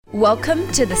Welcome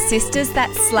to the Sisters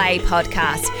That Slay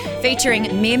podcast,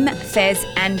 featuring Mim, Fez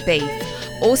and Beef,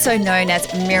 also known as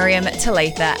Miriam,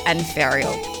 Talitha and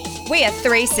Ferial. We are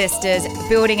three sisters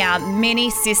building our mini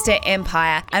sister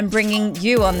empire and bringing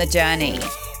you on the journey.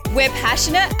 We're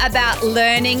passionate about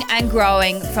learning and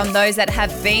growing from those that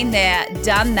have been there,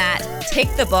 done that,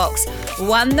 ticked the box,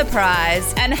 won the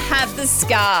prize and have the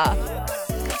scar.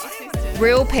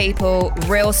 Real people,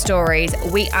 real stories,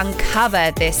 we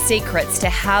uncover their secrets to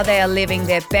how they are living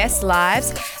their best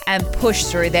lives and push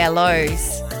through their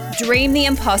lows. Dream the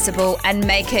impossible and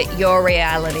make it your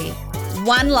reality.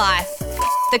 One life,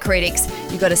 the critics,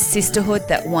 you got a sisterhood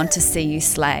that want to see you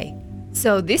slay.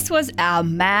 So this was our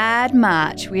Mad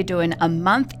March. We're doing a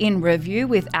month in review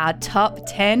with our top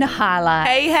 10 highlights.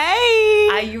 Hey!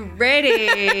 Are you ready?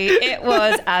 It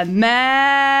was a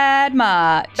Mad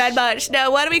March. Mad March. Now,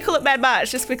 why do we call it Mad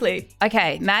March? Just quickly.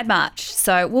 Okay, Mad March.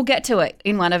 So we'll get to it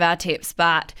in one of our tips,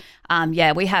 but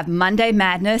we have Monday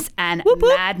Madness and Whoop,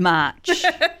 whoop. Mad March.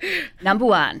 Number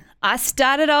one, I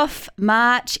started off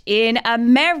March in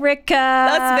America.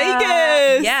 Las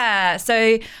Vegas. Yeah.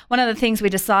 So one of the things we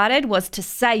decided was to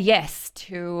say yes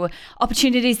to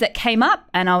opportunities that came up.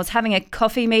 And I was having a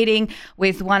coffee meeting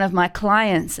with one of my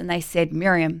clients and they said,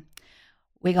 Miriam,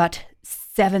 we got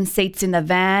 7 seats in the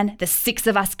van. There's 6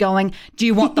 of us going. Do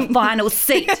you want the final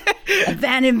seat? A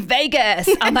van in Vegas.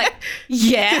 I'm like,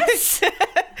 yes.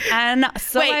 And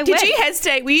so Wait, I went. did you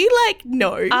hesitate? Were you like,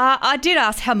 no? I did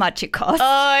ask how much it cost.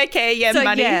 Oh, okay. Yeah, So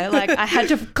money. yeah, like I had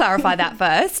to clarify that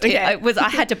first. Okay. I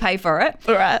had to pay for it.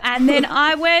 All right. And then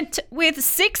I went with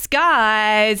 6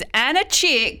 guys and a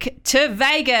chick to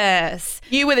Vegas.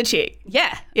 You were the chick.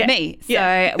 Yeah, Yeah. me. So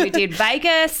Yeah. we did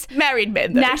Vegas, Married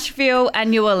men, though. Nashville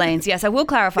and New Orleans. Yes, I will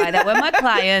clarify that were my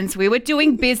clients. We were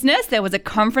doing business. There was a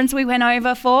conference we went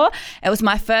over for. It was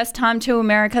my first time to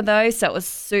America though, so it was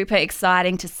super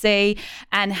exciting to see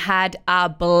and had a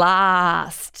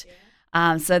blast.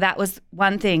 So that was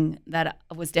one thing that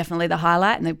was definitely the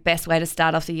highlight and the best way to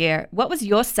start off the year. What was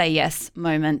your say yes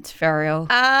moment, Ferial?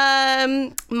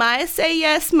 My say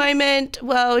yes moment,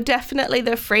 well, definitely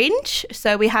the Fringe.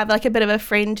 So we have like a bit of a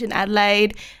Fringe in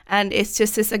Adelaide and it's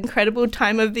just this incredible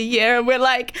time of the year and we're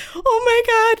like, oh my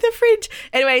God, the Fringe.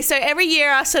 Anyway, so every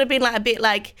year I've sort of been like a bit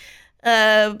like,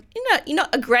 you're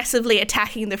not aggressively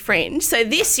attacking the Fringe. So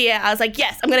this year I was like,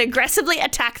 yes, I'm going to aggressively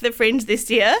attack the Fringe this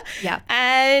year. Yeah.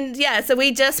 And yeah, so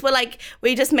we just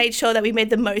made sure that we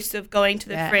made the most of going to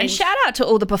the Fringe. And shout out to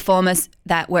all the performers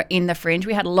that were in the Fringe.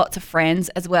 We had lots of friends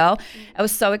as well. It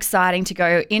was so exciting to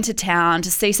go into town,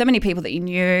 to see so many people that you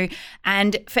knew.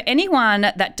 And for anyone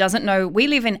that doesn't know, we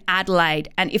live in Adelaide.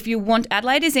 And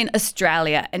Adelaide is in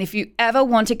Australia. And if you ever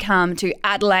want to come to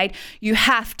Adelaide, you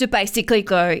have to basically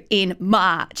go in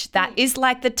March. That is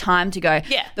like the time to go.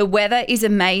 Yeah. The weather is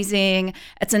amazing.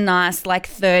 It's a nice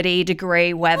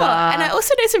 30-degree weather. Oh, and I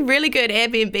also know some really good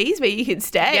Airbnbs where you can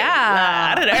stay.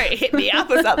 Yeah. I don't know, hit me up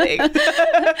or something.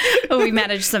 We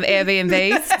manage some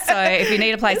Airbnbs, so if you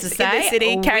need a place to stay, in the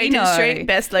city, we Carrington know. Street,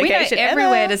 best location we know ever.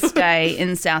 everywhere to stay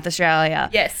in South Australia.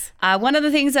 Yes. One of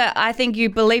the things that I think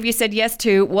you said yes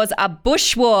to was a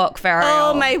bushwalk, Ferial.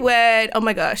 Oh my word. Oh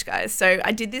my gosh, guys. So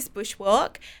I did this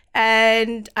bushwalk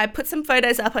and I put some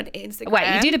photos up on Instagram.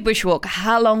 Wait, you did a bushwalk.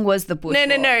 How long was the bushwalk?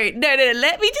 No.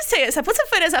 Let me just tell you. So I put some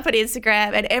photos up on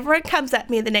Instagram and everyone comes at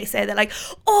me the next day. They're like,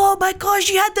 oh my gosh,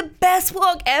 you had the best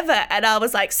walk ever. And I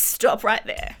was like, stop right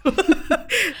there.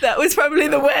 That was probably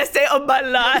the worst day of my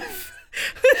life.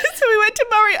 So we went to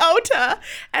Murray Alta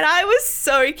and I was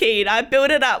so keen. I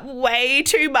built it up way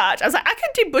too much. I was like, I can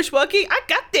do bushwalking. I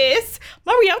got this.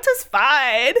 Murray Alta's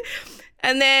fine.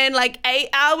 And then 8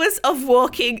 hours of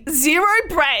walking, 0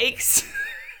 breaks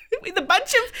with a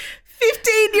bunch of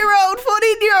 15-year-old,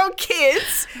 14-year-old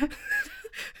kids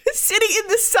sitting in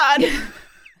the sun.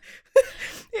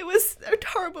 It was a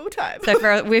horrible time.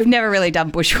 So we've never really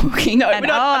done bushwalking. No, and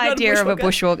I'm our not a idea of a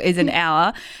bushwalker. bushwalk is an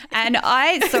hour. And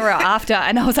I saw it after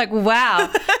and I was like,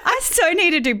 wow, I so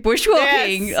need to do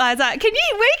bushwalking. Yes. I was like, when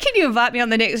can you invite me on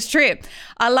the next trip?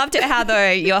 I loved it how though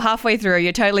you're halfway through,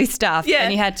 you're totally stuffed Yeah.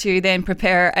 and you had to then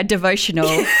prepare a devotional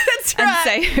That's and right.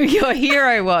 say who your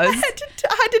hero was. I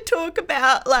had to talk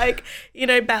about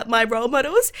about my role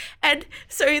models. And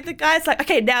so the guy's like,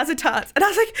 okay, now's the chance. And I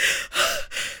was like,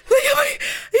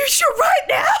 are you sure right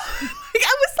now?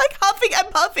 I was huffing and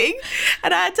puffing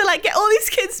and I had to get all these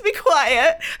kids to be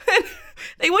quiet. And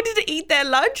they wanted to eat their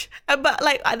lunch, but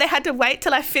they had to wait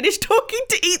till I finished talking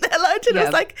to eat their lunch. And I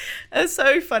was like, that's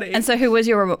so funny. And so who was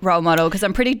your role model? Because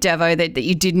I'm pretty devo that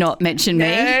you did not mention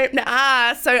me.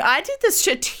 Nah. So I did the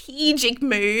strategic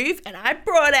move and I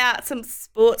brought out some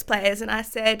sports players and I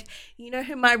said, you know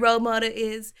who my role model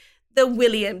is? the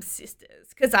Williams sisters,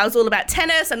 because I was all about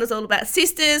tennis and it was all about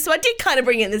sisters. So I did kind of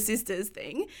bring in the sisters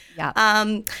thing. Yeah.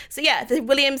 So yeah, the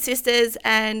Williams sisters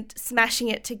and smashing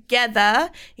it together.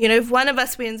 You know, if one of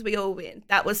us wins, we all win.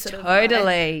 That was sort of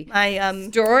Totally. my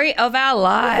story of our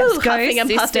lives. Go huffing and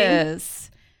puffing.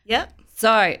 sisters. Yep.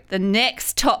 So the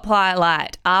next top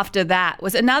highlight after that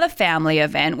was another family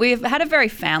event. We've had a very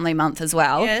family month as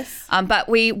well. Yes. But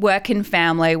we work in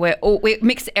family. We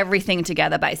mix everything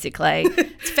together basically.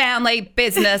 It's family,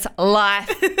 business,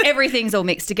 life. Everything's all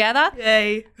mixed together.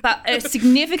 Yay. But a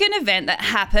significant event that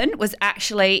happened was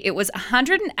actually, it was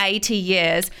 180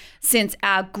 years since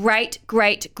our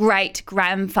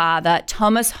great-great-great-grandfather,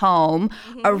 Thomas Holme,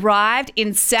 arrived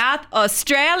in South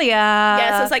Australia. Yeah,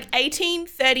 so it was like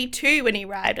 1832 when he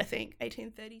arrived, I think.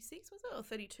 1836 was it, or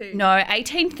 32? No,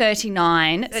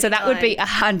 1839. So that would be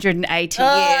 180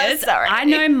 Oh, years. sorry. I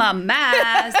know my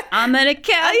maths. I'm an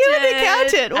accountant. Are you an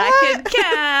accountant? I What?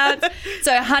 can count.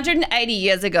 So 180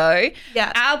 years ago,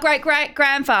 Yeah. our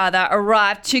great-great-grandfather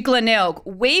arrived to Glenelg.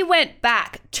 We went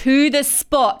back to the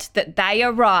spot that they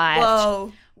arrived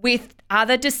Whoa. with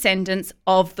other descendants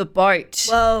of the boat.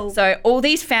 Whoa. So all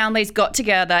these families got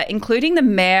together, including the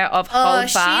mayor of Oh,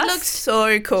 Holdfast. she looks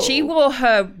so cool. She wore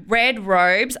her red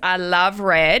robes. I love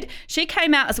red. She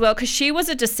came out as well because she was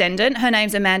a descendant. Her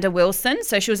name's Amanda Wilson.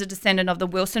 So she was a descendant of the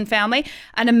Wilson family.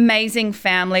 An amazing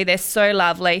family. They're so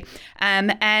lovely.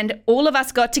 And all of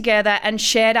us got together and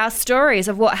shared our stories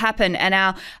of what happened. And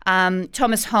our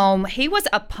Thomas Holme, he was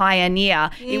a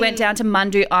pioneer. He went down to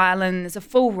Mundu Island. There's a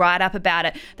full write-up about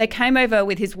it. They came over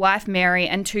with his wife Mary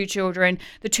and 2 children.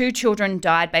 The 2 children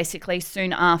died basically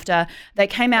soon after. They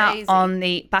came out Crazy. on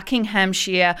the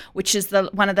Buckinghamshire, which is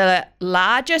one of the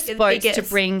largest The boats to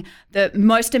biggest. bring the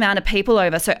most amount of people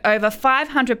over. So over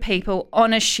 500 people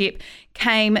on a ship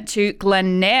came to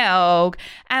Glenelg,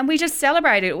 and we just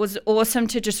celebrated. It was awesome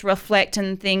to just reflect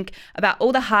and think about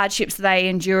all the hardships they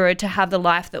endured to have the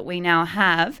life that we now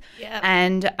have. Yeah.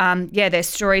 And their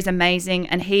story's amazing.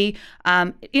 And he,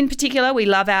 in particular, we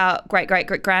love our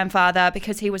great-great-great-grandfather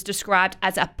because he was described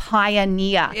as a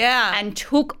pioneer. Yeah. And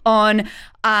took on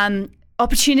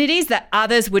opportunities that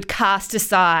others would cast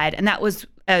aside. And that was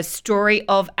a story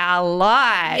of our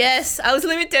lives. Yes, I was a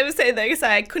little bit devastated though because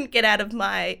I couldn't get out of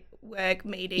my work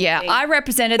meeting. Yeah, thing. I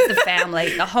represented the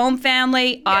family, the Holme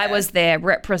family. I was there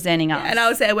representing us. and I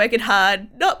was there working hard,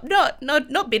 not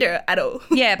bitter at all.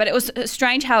 Yeah, but it was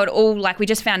strange how it all, like, we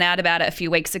just found out about it a few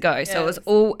weeks ago. So it was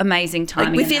all amazing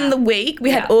timing. Like within the week,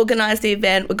 we had Yeah. organised the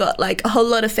event. We got like a whole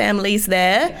lot of families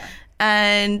there.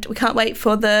 And we can't wait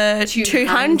for the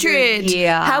 200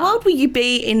 year. How old will you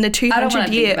be in the I don't 200 want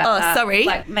to year? think about Oh, that. sorry.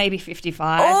 Like maybe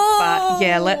 55. But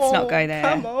yeah, let's not go there.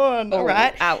 Come on. Oh, All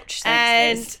right. Ouch.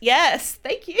 And Thanks, Liz. yes,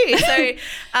 thank you. So,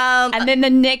 And then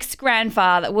the next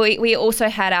grandfather, we also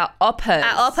had our oppas.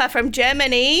 our Opa from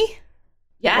Germany.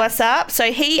 Yeah. What's up?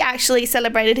 So he actually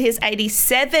celebrated his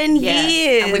 87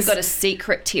 years. And we've got a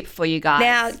secret tip for you guys.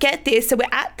 Now get this. So we're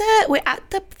at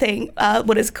the thing.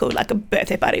 What is it called? Like a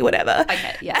birthday party, whatever.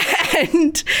 Okay, yeah.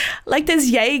 And like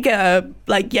there's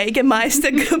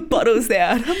Jägermeister bottles there.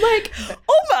 And I'm like,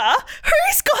 Oma,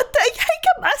 who's got the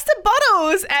Jägermeister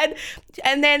bottles?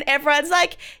 And then everyone's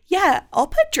like, yeah,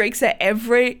 Opa drinks it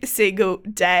every single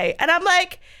day. And I'm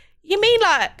like, you mean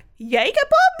like Jaeger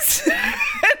bombs?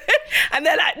 And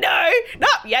they're like, no,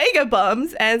 not Jaeger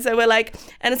bombs. And so we're like,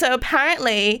 and so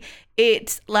apparently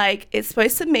it's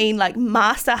supposed to mean like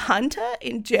Master Hunter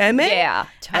in German. Yeah,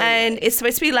 totally. And it's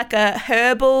supposed to be like a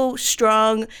herbal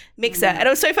strong mixer. And it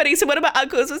was so funny. So one of my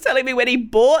uncles was telling me when he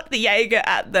bought the Jaeger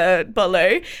at the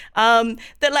Bolo,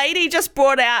 the lady just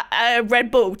brought out a Red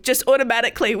Bull just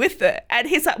automatically with it. And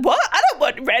he's like, what? I don't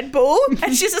want Red Bull.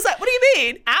 And she's just like, what do you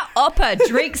mean? Our Oppa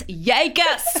drinks Jaeger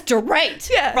straight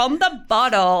Yeah. from the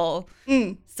bottle.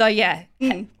 So yeah,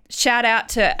 shout out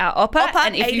to our Oppa. Oppa,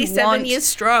 and if 87 you want years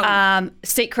strong.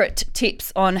 secret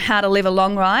tips on how to live a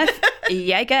long life,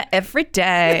 Jaeger every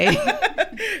day.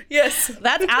 Yes.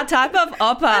 That's our type of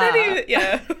Oppa.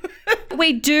 Yeah.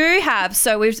 We do have,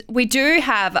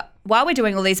 while we're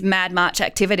doing all these Mad March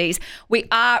activities, we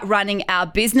are running our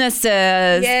businesses.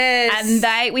 Yes.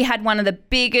 And we had one of the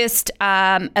biggest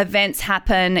events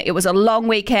happen. It was a long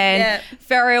weekend. Yeah.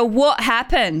 Ferial, what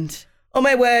happened? Oh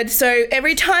my word. So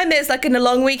every time there's like a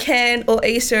long weekend or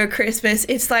Easter or Christmas,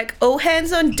 it's like all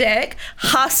hands on deck,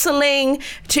 hustling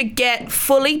to get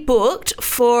fully booked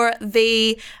for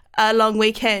the long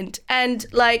weekend. And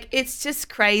like, it's just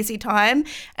crazy time.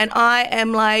 And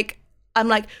I'm like,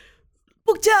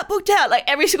 booked out. Like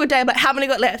every single day, I'm like, how many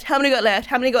got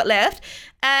left?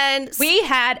 And we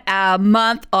had our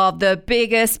month of the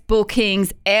biggest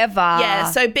bookings ever. yeah,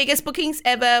 so biggest bookings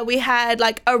ever. We had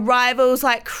like arrivals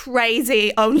like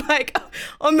crazy on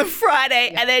the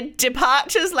Friday, and then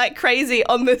departures like crazy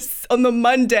on the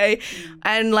Monday,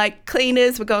 and like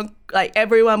cleaners were going, like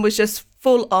everyone was just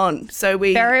full on. So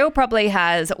Burial probably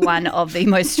has one of the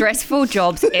most stressful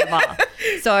jobs ever.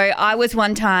 So I was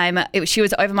one time, she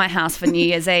was over my house for New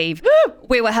Year's Eve.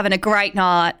 We were having a great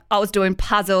night. I was doing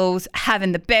puzzles,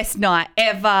 having the best night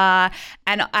ever.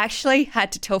 And I actually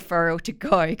had to tell Ferial to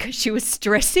go because she was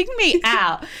stressing me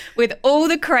out with all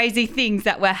the crazy things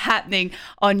that were happening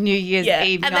on New Year's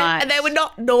Eve night. And they were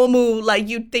not normal, like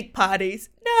you'd think parties.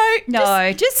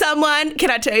 No, just someone,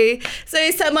 can I tell you?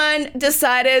 So someone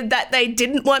decided that they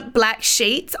didn't want black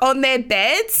sheets on their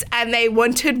beds and they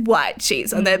wanted white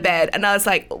sheets on their bed. And I was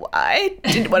like, I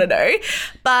didn't want to know.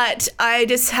 But I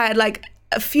just had like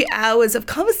a few hours of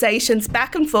conversations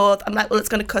back and forth. I'm like, well, it's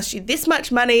going to cost you this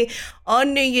much money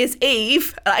on New Year's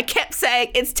Eve. And I kept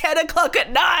saying, it's 10 o'clock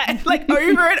at night, like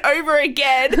over and over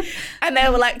again. And they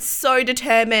were like so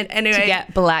determined. Anyway, to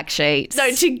get black sheets.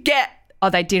 No, to get... Oh,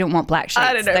 they didn't want black sheets.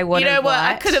 I don't know. They wanted you know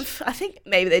what? white. I think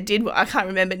maybe they did. I can't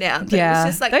remember now. But yeah. It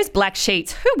was just like, those black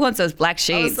sheets. Who wants those black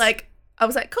sheets? I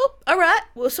was like, cool. All right.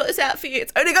 We'll sort this out for you.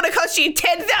 It's only going to cost you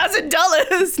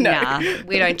 $10,000. No. Nah,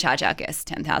 we don't charge our guests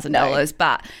 $10,000.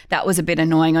 But that was a bit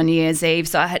annoying on New Year's Eve.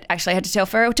 So I actually had to tell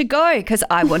Ferial to go because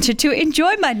I wanted to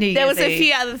enjoy my New Year's Eve. There was a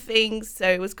few other things. So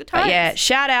it was good times. But yeah.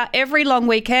 Shout out every long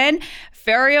weekend.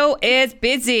 Ferial is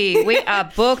busy. We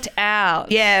are booked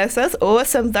out. Yeah, so that's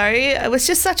awesome though. It was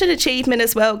just such an achievement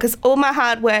as well because all my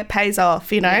hard work pays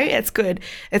off, you know. It's good.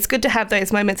 It's good to have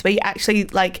those moments where you actually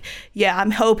like, I'm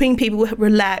helping people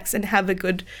relax and have a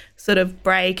good sort of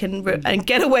break and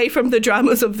get away from the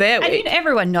dramas of their week. And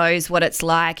everyone knows what it's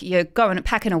like. You're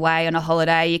packing away on a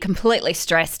holiday, you're completely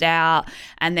stressed out,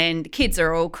 and then the kids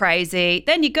are all crazy.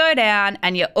 Then you go down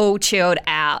and you're all chilled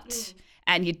out.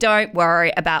 And you don't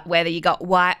worry about whether you got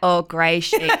white or grey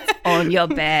sheets on your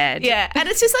bed. Yeah, and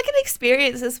it's just like an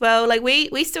experience as well. Like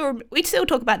we still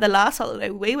talk about the last holiday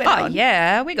we went on. Oh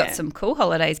yeah, we got some cool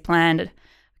holidays planned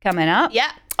coming up.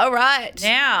 Yeah. All right.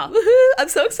 Now. Woohoo. I'm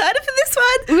so excited for this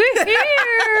one.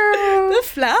 Woohoo. The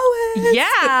flowers.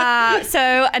 Yeah.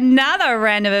 So another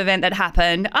random event that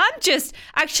happened.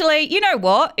 You know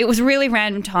what? It was really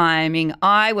random timing.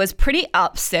 I was pretty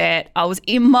upset. I was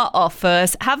in my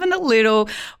office having a little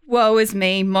woe is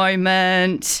me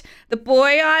moment. The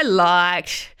boy I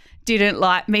liked didn't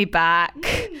like me back.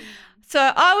 So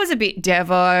I was a bit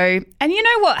devo. And you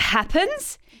know what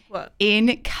happens? What?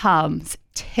 In comes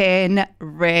 10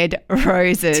 red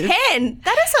roses. 10?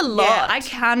 That is a lot. Yeah, I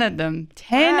counted them.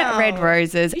 10 red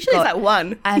roses. Usually it's like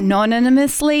one.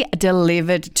 Anonymously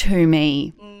delivered to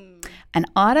me. And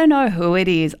I don't know who it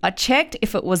is. I checked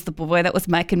if it was the boy that was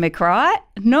making me cry.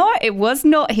 No, it was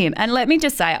not him. And let me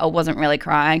just say, I wasn't really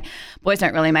crying. Boys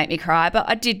don't really make me cry, but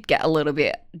I did get a little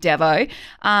bit devo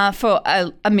for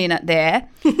a minute there.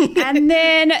 And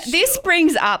then this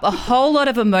brings up a whole lot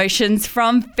of emotions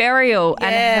from Ferial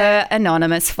and her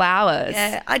anonymous flowers.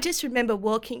 Yeah, I just remember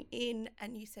walking in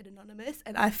and you said anonymous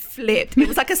and I flipped. It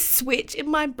was like a switch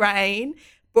in my brain.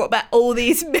 Brought back all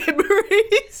these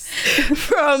memories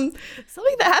from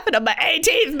something that happened on my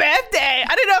 18th birthday.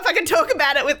 I don't know if I can talk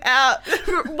about it without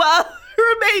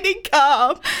remaining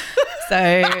calm.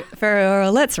 So,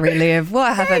 Ferial, let's relive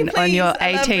what happened on your 18th.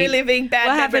 I love reliving bad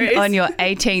happened memories. on your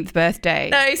 18th birthday?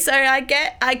 No, so I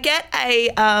get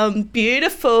a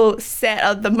beautiful set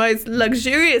of the most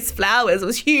luxurious flowers. It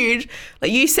was huge.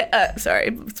 Like you said,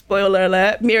 sorry, spoiler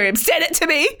alert. Miriam sent it to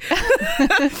me,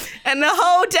 and the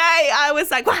whole day I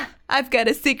was like, wow, I've got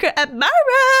a secret admirer.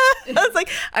 I was like,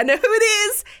 I know who it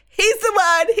is. He's the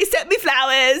one. He sent me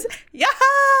flowers. Yeah,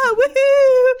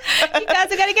 woohoo! You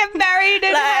guys are going to get married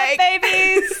and have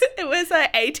babies. It was her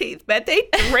 18th birthday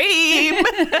dream.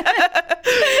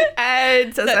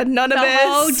 And so it's anonymous. The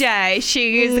whole day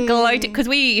she is gloating because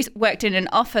we worked in an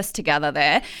office together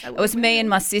there. It was me and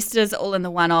my sisters all in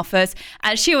the one office,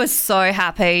 and she was so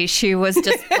happy. She was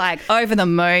just like over the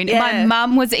moon. Yeah. My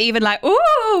mum was even like,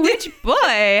 ooh, which boy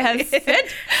has sent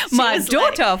my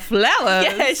daughter flowers?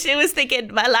 Yeah, she was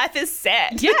thinking, my life is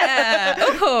set. Yeah.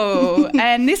 Ooh.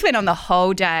 And this went on the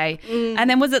whole day. And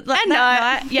then was it like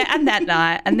that night? Yeah, and that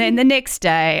night. And then the next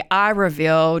day I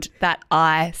revealed that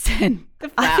I sent the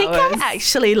flowers.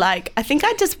 I think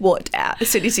I just walked out as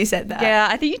soon as you said that. Yeah,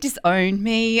 I think you disowned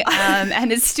me,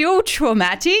 and it's still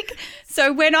traumatic.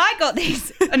 So when I got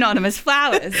these anonymous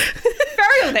flowers,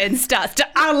 Ferial then starts to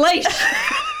unleash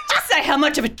just say how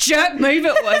much of a jerk move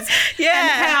it was. Yeah.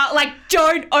 And how, like,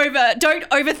 don't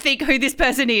overthink who this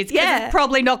person is. 'Cause Yeah. it's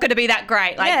probably not going to be that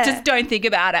great. Like, Yeah. just don't think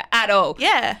about it at all.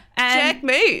 Yeah. And- Jerk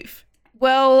move.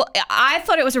 Well, I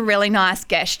thought it was a really nice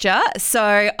gesture.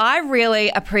 So I really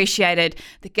appreciated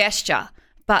the gesture.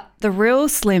 But the real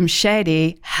Slim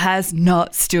Shady has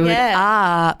not stood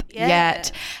up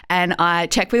yet. And I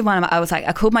checked with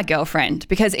I called my girlfriend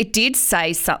because it did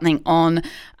say something on,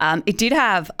 it did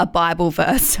have a Bible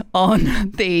verse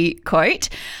on the quote.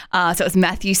 So it was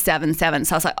Matthew 7:7.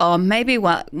 So I was like, oh, maybe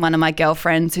one of my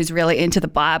girlfriends who's really into the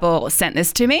Bible sent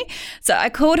this to me. So I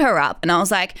called her up and I was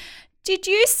like, did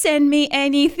you send me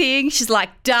anything? She's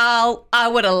like, Dal, I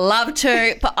would have loved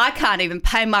to, but I can't even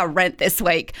pay my rent this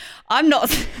week. I'm not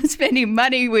spending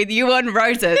money with you on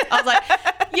roses. I was like,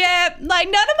 yeah, like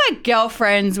none of my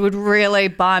girlfriends would really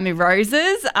buy me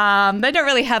roses. They don't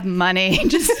really have money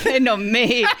to spend on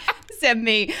me, send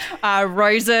me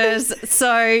roses.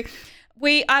 So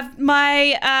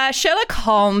my Sherlock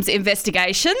Holmes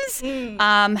investigations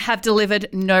have delivered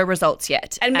no results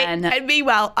yet. And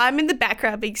meanwhile, I'm in the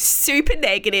background being super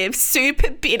negative, super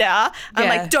bitter. I'm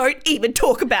like, don't even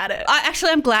talk about it.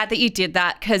 I'm glad that you did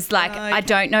that because, like, I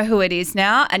don't know who it is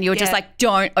now and you were just like,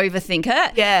 don't overthink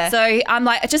it. Yeah. So I'm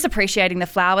like, just appreciating the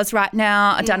flowers right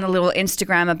now. I've done a little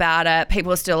Instagram about it.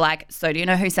 People are still like, so do you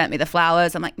know who sent me the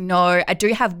flowers? I'm like, no, I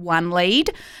do have one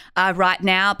lead right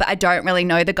now, but I don't really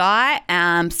know the guy.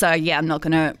 So, yeah, I'm not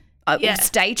going to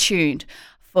stay tuned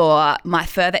for my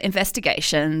further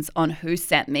investigations on who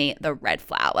sent me the red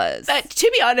flowers. But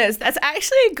to be honest, that's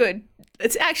actually a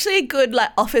good like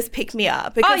office pick me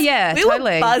up because we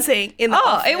were buzzing in the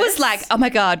office. It was like, oh my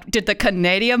God, did the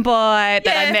Canadian boy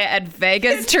that I met at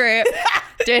Vegas trip,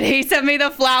 did he send me the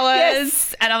flowers?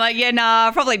 Yes. And I'm like, yeah,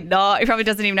 nah, probably not. He probably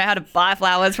doesn't even know how to buy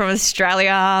flowers from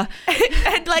Australia.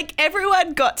 And like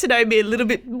everyone got to know me a little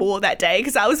bit more that day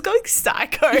because I was going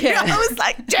psycho. Yeah. I was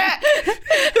like, Jack.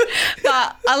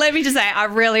 But let me just say, I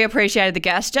really appreciated the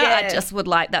gesture. Yeah. I just would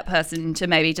like that person to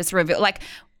maybe just reveal, like,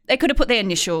 they could have put their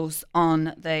initials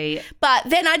on the... But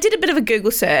then I did a bit of a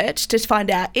Google search to find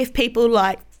out if people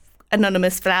like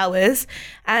anonymous flowers.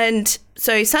 And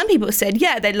so some people said,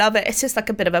 yeah, they love it. It's just like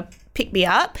a bit of a pick me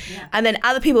up. Yeah. And then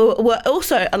other people were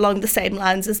also along the same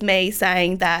lines as me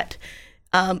saying that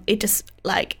it just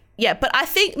like, yeah. But I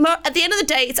think at the end of the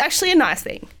day, it's actually a nice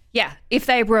thing. Yeah, if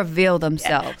they reveal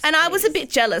themselves. Yeah. And I was a bit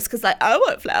jealous because, like, I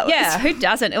want flowers. Yeah, who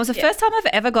doesn't? It was the first time I've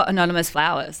ever got anonymous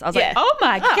flowers. I was like, oh,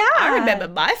 my God. I remember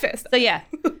my first. So, yeah,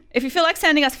 if you feel like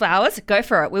sending us flowers, go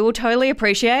for it. We will totally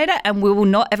appreciate it and we will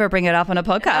not ever bring it up on a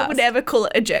podcast. I would never call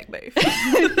it a jerk move.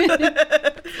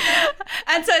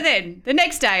 And so then the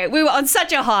next day we were on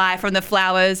such a high from the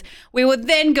flowers. We were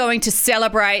then going to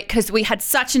celebrate because we had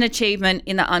such an achievement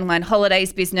in the online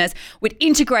holidays business. We'd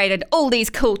integrated all these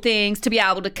cool things to be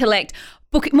able to collect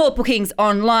more bookings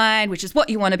online, which is what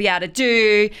you want to be able to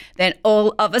do. Then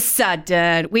all of a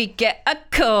sudden we get a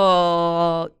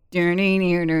call.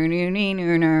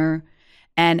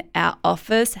 And our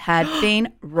office had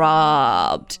been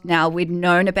robbed. Now, we'd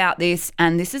known about this,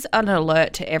 and this is an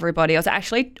alert to everybody. I was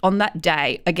actually on that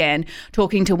day, again,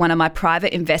 talking to one of my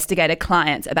private investigator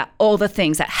clients about all the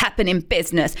things that happen in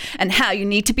business and how you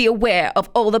need to be aware of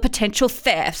all the potential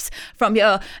thefts from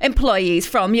your employees,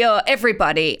 from your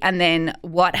everybody. And then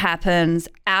what happens?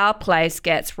 Our place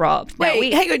gets robbed.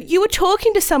 Wait, hang on. You were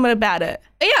talking to someone about it?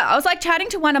 Yeah, I was like chatting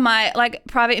to one of my like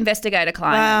private investigator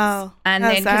clients. Wow. And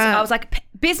then 'cause I was like,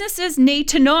 businesses need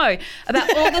to know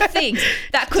about all the things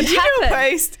that could happen. Did you do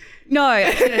a post? No,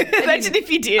 I didn't. Imagine if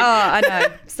you did. Oh, I know.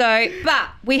 So, but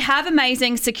we have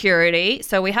amazing security.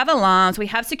 So we have alarms, we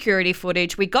have security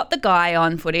footage. We got the guy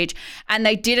on footage and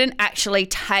they didn't actually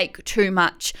take too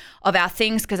much of our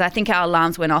things because I think our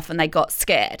alarms went off and they got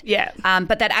scared. Yeah.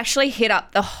 But they'd actually hit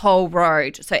up the whole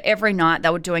road. So every night they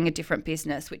were doing a different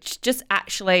business, which just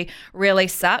actually really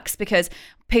sucks because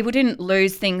people didn't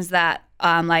lose things that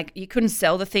like you couldn't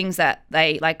sell the things that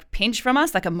they like pinched from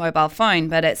us, like a mobile phone,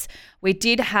 but we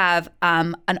did have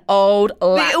an old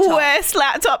laptop. The worst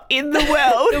laptop in the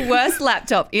world. The worst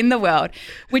laptop in the world,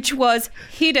 which was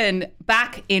hidden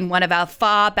back in one of our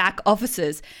far back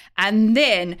offices. And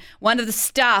then one of the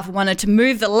staff wanted to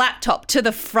move the laptop to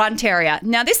the front area.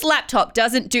 Now, this laptop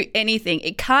doesn't do anything.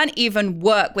 It can't even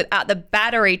work without the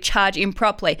battery charging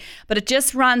properly, but it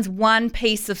just runs one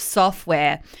piece of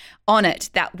software on it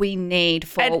that we need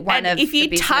for one of the businesses.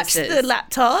 If you touch the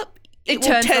laptop, it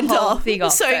turns the whole off. thing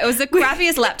off. So it was the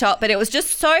crappiest laptop, but it was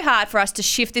just so hard for us to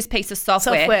shift this piece of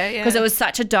software because it was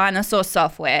such a dinosaur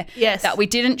software that we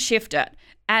didn't shift it.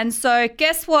 And so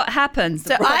guess what happens?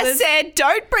 So I said,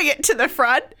 don't bring it to the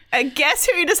front. And guess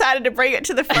who decided to bring it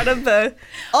to the front of the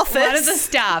office? One of the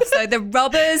staff. So the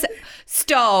robbers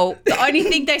stole, the only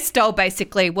thing they stole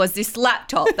basically was this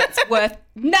laptop that's worth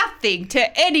nothing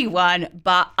to anyone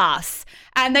but us.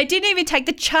 And they didn't even take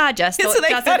the charger, so it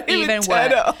doesn't even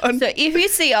work. So if you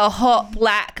see a hot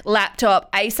black laptop,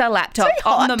 Acer laptop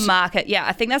on the market, yeah,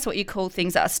 I think that's what you call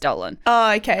things that are stolen.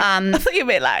 Oh, okay. I thought you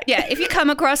meant like... Yeah, if you come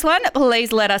across one,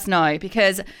 please let us know,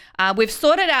 because we've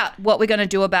sorted out what we're going to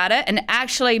do about it, and it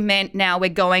actually meant now we're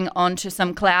going on to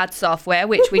some cloud software,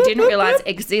 which we didn't realise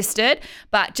existed.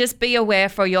 But just be aware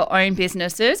for your own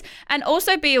businesses, and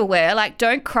also be aware, like,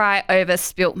 don't cry over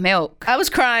spilt milk. I was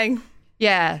crying.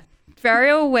 Yeah.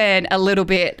 Ferial went a little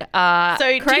bit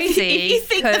crazy. If you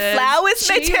think the flowers,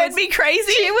 they turned me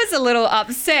crazy? She was a little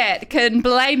upset and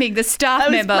blaming the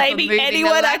staff member for moving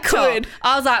anyone the laptop. I could.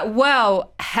 I was like,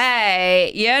 well,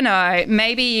 hey,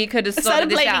 maybe you could have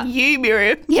sorted this out. I started blaming you,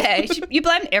 Miriam. Yeah, you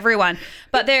blamed everyone.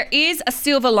 But there is a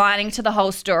silver lining to the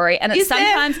whole story. And it's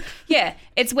sometimes,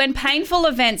 it's when painful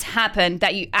events happen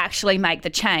that you actually make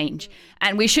the change.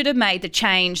 And we should have made the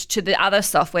change to the other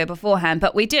software beforehand,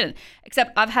 but we didn't.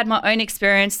 Except I've had my own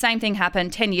experience. Same thing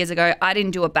happened 10 years ago. I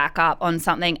didn't do a backup on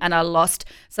something and I lost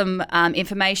some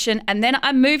information. And then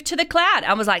I moved to the cloud.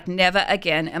 I was like, never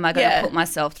again am I going to put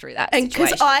myself through that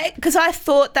situation. Because I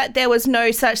thought that there was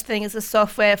no such thing as a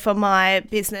software for my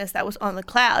business that was on the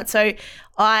cloud. So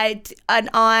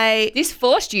this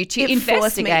forced you to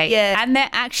investigate, and there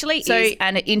actually is,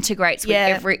 and it integrates with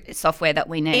every software that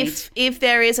we need. If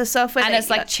there is a software, and it's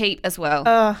like cheap as well.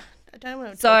 I don't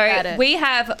want to talk about it.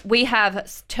 we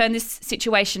have turned this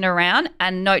situation around,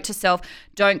 and note to self: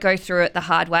 don't go through it the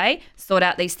hard way. Sort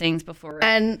out these things before.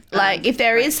 And if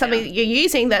there is something that you're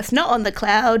using that's not on the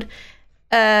cloud,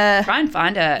 try and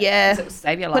find it. Yeah, it will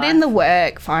save your life. Put in the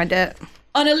work, find it.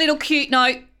 On a little cute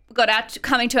note, we've got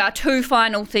coming to our two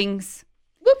final things.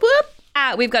 Whoop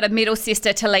whoop. We've got a middle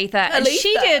sister, Talitha, and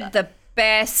she did the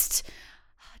best.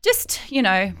 Just,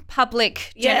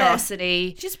 public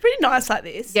generosity. She's pretty nice like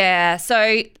this. Yeah.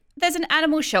 So there's an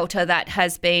animal shelter that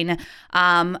has been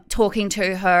talking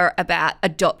to her about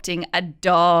adopting a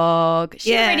dog.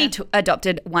 She already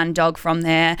adopted one dog from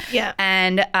there. Yeah.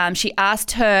 And she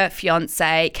asked her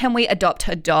fiance, can we adopt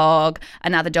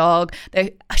another dog?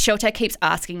 The shelter keeps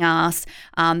asking us.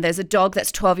 There's a dog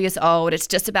that's 12 years old. It's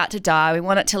just about to die. We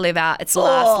want it to live out its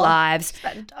last lives. It's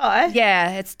about to die?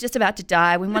 Yeah, it's just about to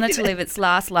die. We want it to live its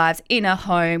last lives in a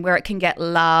home where it can get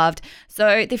loved.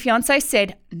 So the fiance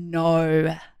said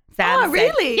no. Sam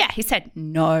really? Yeah, he said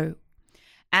no.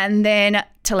 And then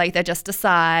Talitha just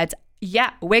decides,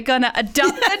 we're going to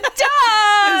adopt a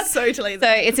dog. So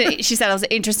Talitha. So she said it was an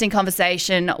interesting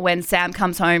conversation when Sam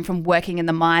comes home from working in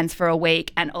the mines for a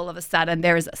week, and all of a sudden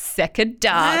there is a second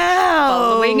dog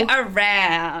following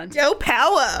around. Girl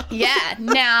power. Yeah.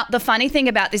 Now, the funny thing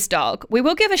about this dog, we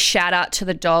will give a shout out to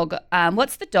the dog.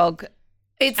 What's the dog?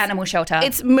 It's animal shelter.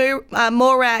 It's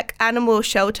Morak Animal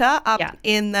Shelter up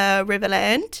in the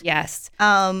Riverland. Yes.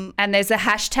 And there's a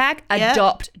hashtag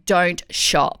adopt don't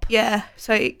shop. Yeah.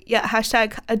 So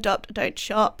hashtag adopt don't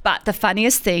shop. But the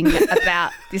funniest thing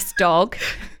about this dog,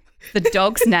 the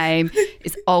dog's name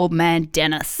is Old Man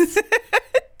Dennis.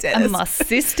 Dennis. And my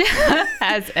sister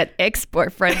has an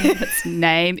ex-boyfriend whose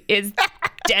name is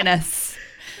Dennis.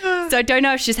 So I don't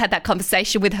know if she's had that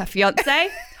conversation with her fiance.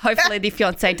 Hopefully the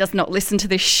fiance does not listen to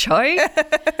this show,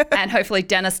 and hopefully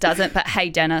Dennis doesn't. But hey,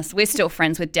 Dennis, we're still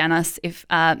friends with Dennis.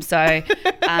 Talitha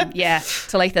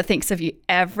thinks of you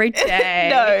every day.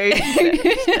 No,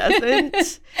 she doesn't.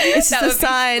 It's just a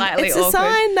sign. It's a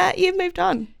sign that you've moved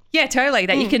on. Yeah, totally.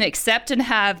 That you can accept and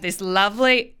have this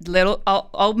lovely little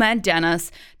old man Dennis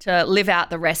to live out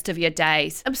the rest of your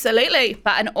days. Absolutely.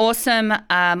 But an awesome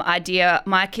idea.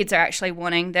 My kids are actually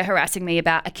they're harassing me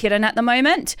about a kitten at the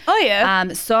moment. Oh,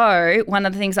 yeah. So one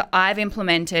of the things that I've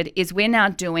implemented is we're now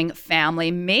doing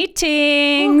family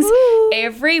meetings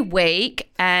every week.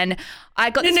 And I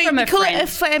got this from a friend. You call it a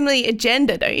family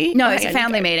agenda, don't you? No, it's a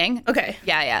family meeting. Okay.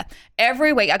 Yeah.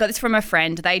 Every week, I got this from a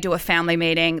friend. They do a family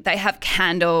meeting. They have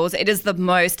candles. It is the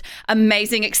most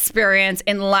amazing experience,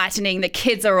 enlightening. The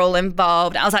kids are all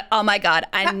involved. I was like, oh my God,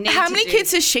 I need to How many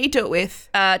kids does she do it with?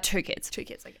 2 kids. 2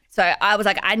 kids, okay. So I was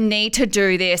like, I need to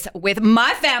do this with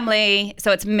my family.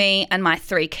 So it's me and my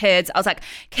 3 kids. I was like,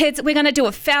 kids, we're going to do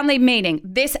a family meeting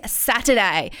this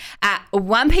Saturday at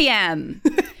 1 p.m.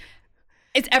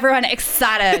 Is everyone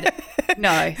excited?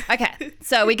 No. Okay.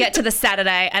 So we get to the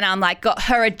Saturday and I'm like, got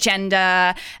her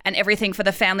agenda and everything for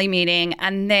the family meeting.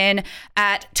 And then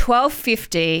at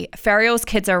 12:50, Ferial's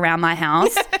kids are around my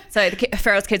house. So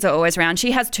Ferial's kids are always around.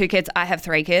 She has 2 kids. I have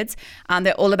 3 kids.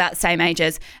 They're all about the same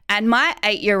ages. And my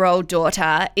 8-year-old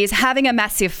daughter is having a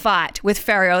massive fight with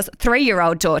Ferial's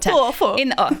 3-year-old daughter. 4.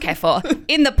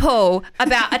 In the pool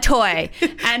about a toy.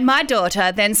 And my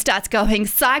daughter then starts going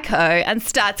psycho and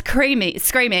starts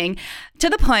screaming to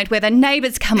the point where the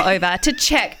neighbours come over to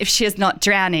check if she's not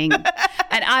drowning.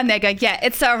 And I'm there going, yeah,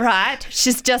 it's all right.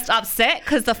 She's just upset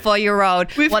because the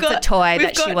 4-year-old wants a toy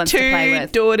that she wants to play with. We've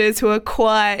got 2 daughters who are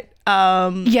quite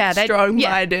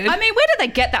strong-minded. I mean, where do they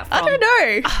get that from? I don't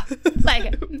know.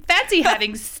 Like, fancy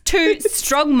having 2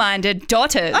 strong-minded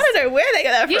daughters. I don't know where they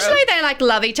get that from. Usually they like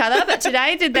love each other, but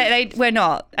today they were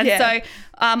not. And so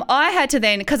I had to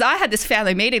then, because I had this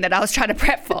family meeting that I was trying to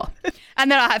prep for. And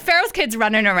then I had Ferial's kids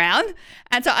running around.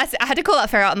 And so I had to call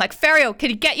up Ferial. I'm like, Ferial, can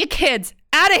you get your kids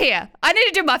out of here? I need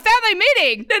to do my family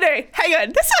meeting. No, hang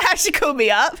on. That's not how she called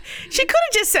me up. She could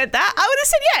have just said that. I would have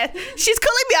said, yeah. She's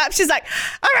calling me up. She's like,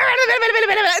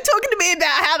 talking to me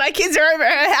about how my kids are over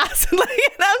at her house. And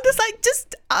I'm just like,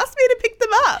 just ask me to pick them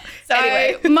up. So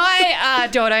anyway, my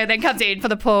daughter then comes in for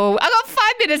the pool. I got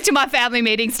 5 minutes till my family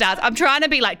meeting starts. I'm trying to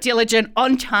be like diligent,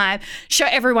 on time, show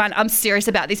everyone I'm serious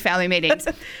about these family meetings.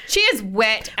 She is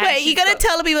wet. Wait, you got to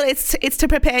tell people it's to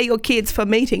prepare your kids for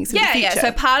meetings in the future. Yeah.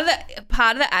 So part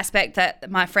of the aspect that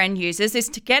my friend uses is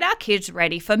to get our kids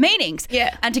ready for meetings.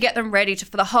 Yeah. And to get them ready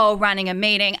for the whole running a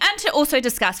meeting and to also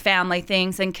discuss family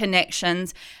things and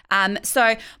connections.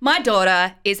 So my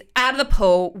daughter is out of the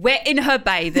pool, wet in her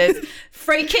bathers,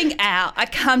 freaking out.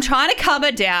 I'm trying to calm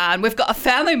her down. We've got a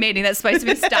family meeting that's supposed to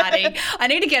be starting. I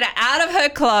need to get her out of her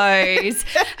clothes.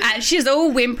 And she's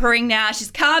all whimpering now.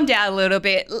 She's calmed down a little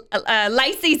bit.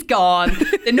 Lacey's gone.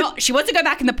 She wants to go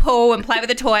back in the pool and play with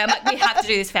the toy. I'm like, we have to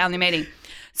do this family meeting.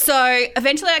 So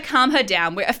eventually I calm her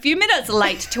down. We're a few minutes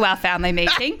late to our family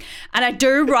meeting and I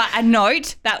do write a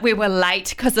note that we were late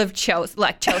because of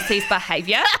Chelsea's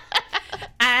behaviour.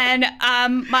 And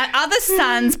my other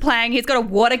son's playing. He's got a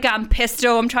water gun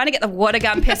pistol. I'm trying to get the water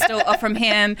gun pistol off from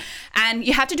him. And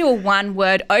you have to do a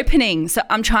 1-word opening. So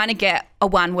I'm trying to get a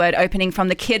 1-word opening from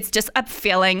the kids, just a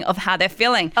feeling of how they're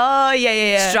feeling. Oh,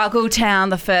 yeah. Struggle town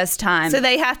the first time. So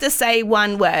they have to say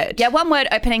 1 word. Yeah, 1-word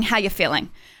opening, how you're feeling.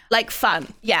 Like fun.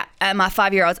 Yeah. And my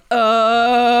 5-year-old's,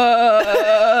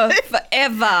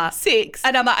 forever. 6.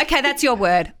 And I'm like, okay, that's your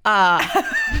word.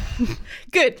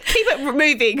 Good. Keep it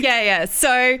moving. Yeah.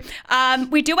 So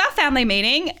we do our family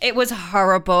meeting. It was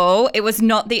horrible. It was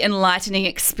not the enlightening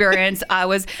experience I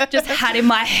was just had in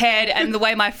my head and the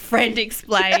way my friend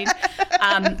explained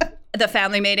the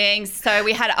family meetings. So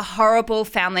we had a horrible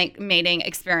family meeting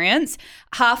experience.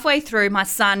 Halfway through, my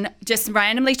son just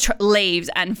randomly leaves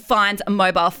and finds a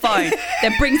mobile phone,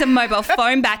 then brings a mobile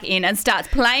phone back in and starts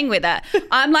playing with it.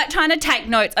 I'm like trying to take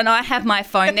notes and I have my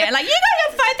phone there. Like, you got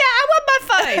your phone there? I want my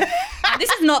phone. This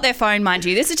is not their phone, mind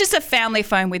you. This is just a family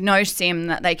phone with no SIM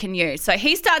that they can use. So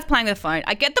he starts playing with the phone.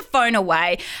 I get the phone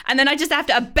away and then I just have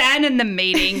to abandon the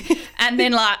meeting and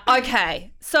then like,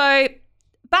 okay. So,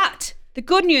 but the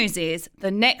good news is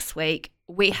the next week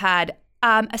we had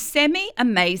a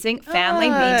semi-amazing family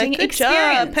meeting good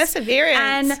experience. Job.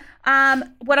 Perseverance.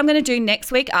 And what I'm going to do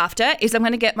next week after is I'm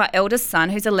going to get my eldest son,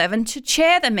 who's 11, to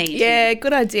chair the meeting. Yeah,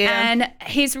 good idea. And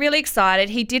he's really excited.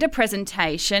 He did a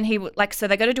presentation. So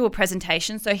they got to do a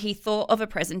presentation. So he thought of a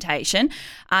presentation,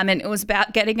 and it was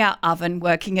about getting our oven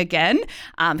working again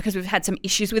because we've had some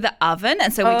issues with the oven.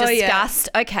 And so we discussed,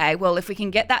 okay, well, if we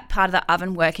can get that part of the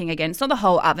oven working again, it's not the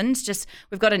whole oven. It's just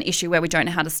we've got an issue where we don't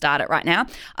know how to start it right now.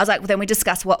 I was like, well, then we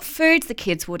discussed what foods the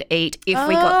kids would eat if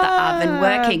we got the oven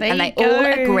working, and they all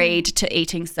agreed to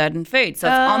eating certain foods. So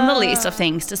it's on the list of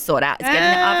things to sort out is getting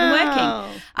the oven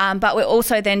working. But we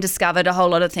also then discovered a whole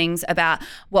lot of things about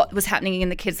what was happening in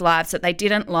the kids' lives that they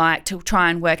didn't like to try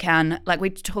and work on. Like we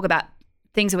talk about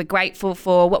things that we're grateful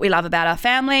for, what we love about our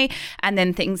family, and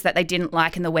then things that they didn't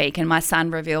like in the week. And my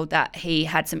son revealed that he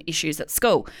had some issues at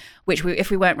school, which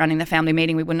if we weren't running the family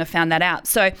meeting, we wouldn't have found that out.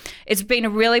 So it's been a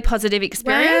really positive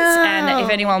experience. Wow. And if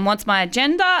anyone wants my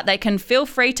agenda, they can feel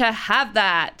free to have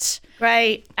that.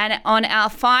 Great. And on our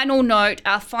final note,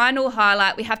 our final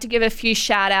highlight, we have to give a few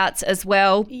shout outs as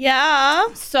well.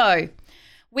 Yeah. So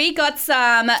we got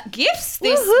some gifts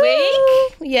this Woohoo.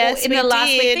 week. Yes, in the last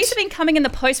week. These have been coming in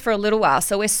the post for a little while,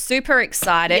 so we're super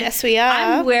excited. Yes, we are.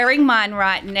 I'm wearing mine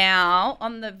right now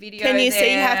on the video. Can you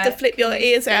see? You have to flip your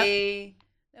ears out. There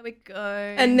we go.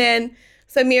 And then,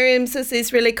 so Miriam's has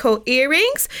these really cool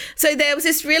earrings. So there was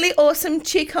this really awesome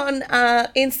chick on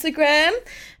Instagram,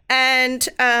 And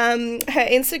her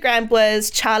Instagram was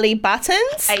Charlie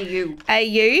Buttons. AU.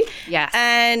 Yes.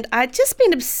 And I've just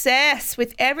been obsessed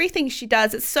with everything she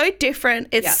does. It's so different.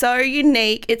 It's so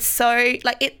unique. It's so,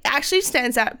 like, it actually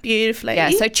stands out beautifully. Yeah,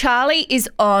 so Charlie is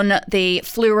on the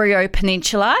Fleurieu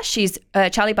Peninsula.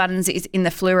 Charlie Buttons is in the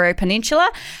Fleurieu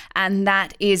Peninsula, and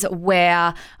that is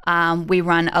where we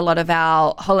run a lot of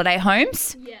our holiday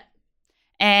homes. Yeah.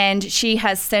 And she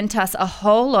has sent us a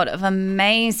whole lot of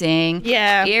amazing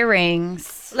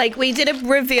earrings. Like, we did a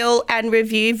reveal and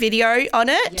review video on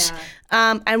it.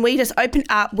 Yeah. And we just opened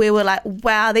up. We were like,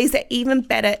 wow, these are even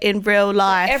better in real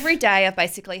life. So every day I've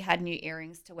basically had new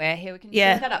earrings to wear. Here, we can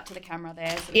hold that up to the camera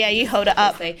there. So you hold it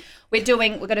up. We've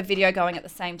got a video going at the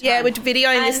same time. Yeah, we're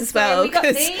videoing this as well. We got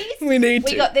these.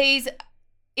 We got these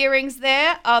earrings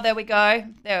there. Oh, there we go.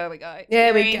 There we go.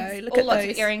 There we go. Look at lots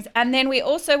those. Of earrings. And then we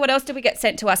also, what else did we get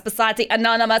sent to us besides the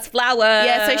anonymous flowers?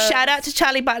 Yeah, so shout out to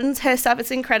Charlie Buttons. Her stuff is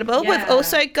incredible. Yeah. We've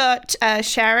also got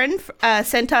Sharon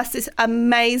sent us this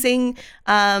amazing,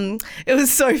 it was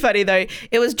so funny though.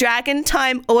 It was Dragon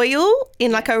Time oil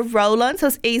in like a roll-on,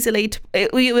 so it's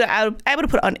we were able to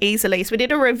put it on easily. So we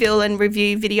did a reveal and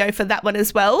review video for that one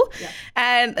as well. Yeah.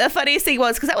 And the funniest thing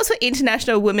was, because that was for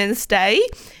International Women's Day,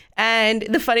 and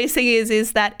the funniest thing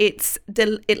is that it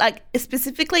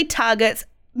specifically targets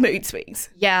mood swings.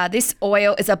 Yeah, this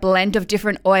oil is a blend of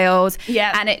different oils.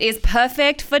 Yeah. And it is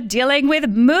perfect for dealing with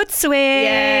mood swings.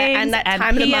 Yeah, and that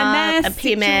time of the month and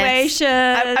PMS. Situation.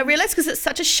 I realised because it's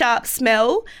such a sharp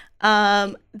smell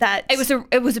that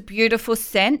it was a beautiful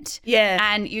scent. Yeah.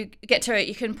 And you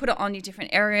can put it on your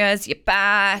different areas, your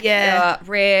back, your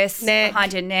wrists, neck,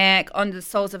 behind your neck, on the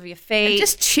soles of your feet. It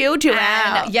just chilled you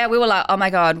out. Yeah, we were like, oh my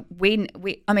God, we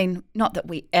I mean, not that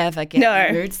we ever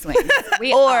get mood swings.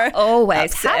 We are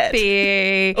always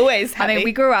happy. Always happy. I mean,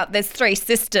 we grew up, there's 3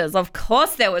 sisters. Of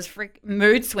course there was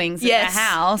mood swings in the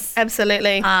house.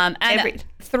 Absolutely. And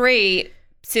 3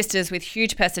 sisters with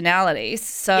huge personalities.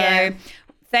 So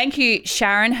thank you,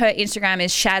 Sharon. Her Instagram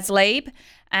is Shazleeb,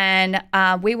 and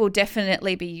we will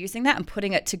definitely be using that and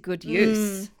putting it to good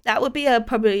use. That would be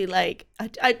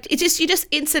you just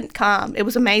instant calm. It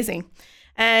was amazing.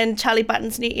 And Charlie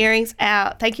Buttons' new earrings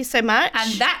out. Thank you so much.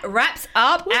 And that wraps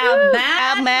up our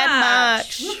Mad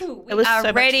March. It was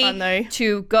so much fun though.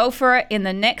 To go for it in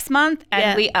the next month,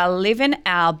 and we are living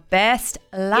our best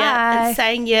life. Yeah, and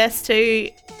saying yes to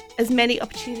as many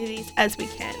opportunities as we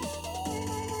can.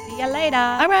 See you later.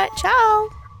 All right, ciao.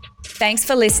 Thanks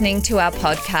for listening to our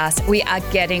podcast. We are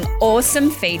getting awesome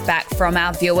feedback from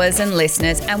our viewers and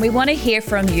listeners, and we want to hear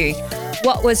from you.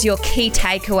 What was your key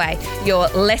takeaway, your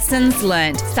lessons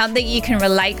learned, something you can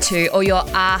relate to, or your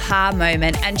aha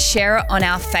moment, and share it on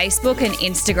our Facebook and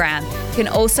Instagram. You can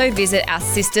also visit our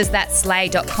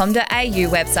sistersthatslay.com.au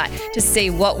website to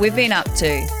see what we've been up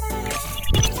to.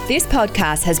 This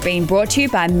podcast has been brought to you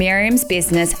by Miriam's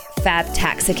business, Fab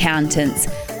Tax Accountants.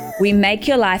 We make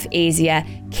your life easier,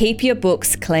 keep your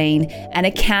books clean, and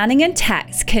accounting and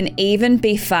tax can even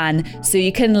be fun so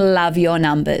you can love your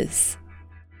numbers.